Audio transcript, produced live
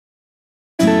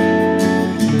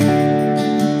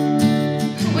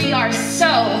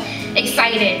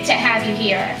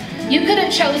fire. You could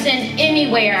have chosen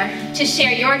anywhere to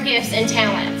share your gifts and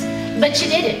talents, but you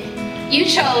didn't. You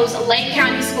chose Lake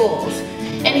County Schools.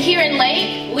 And here in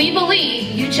Lake, we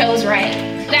believe you chose right.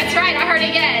 That's right, I heard a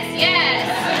yes, yes.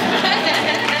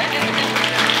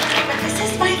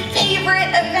 This is my favorite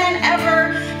event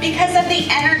ever because of the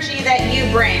energy that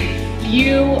you bring.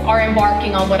 You are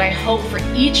embarking on what I hope for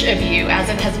each of you, as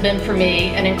it has been for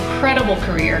me, an incredible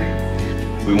career.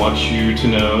 We want you to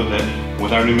know that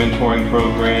with our new mentoring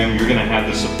program, you're going to have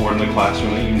the support in the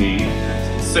classroom that you need.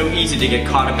 It's so easy to get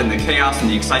caught up in the chaos and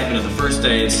the excitement of the first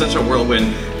day. It's such a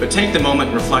whirlwind, but take the moment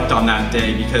and reflect on that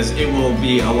day because it will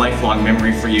be a lifelong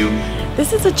memory for you.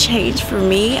 This is a change for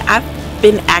me. I've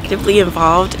been actively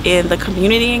involved in the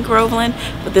community in Groveland,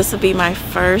 but this will be my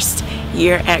first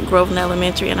year at Groveland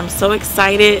Elementary, and I'm so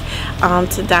excited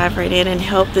to dive right in and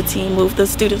help the team move the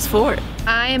students forward.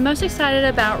 I am most excited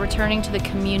about returning to the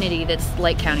community that's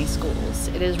Lake County Schools.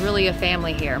 It is really a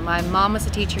family here. My mom was a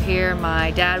teacher here,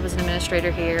 my dad was an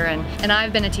administrator here, and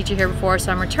I've been a teacher here before,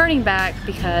 so I'm returning back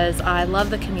because I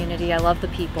love the community, I love the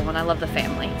people, and I love the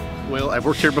family. Well, I've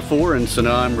worked here before, and so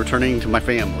now I'm returning to my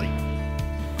family.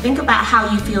 Think about how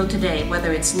you feel today,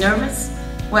 whether it's nervous,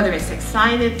 whether it's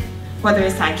excited, whether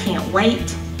it's I can't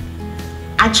wait.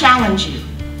 I challenge you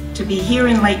to be here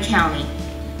in Lake County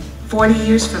 40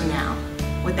 years from now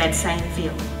with that same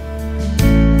feeling.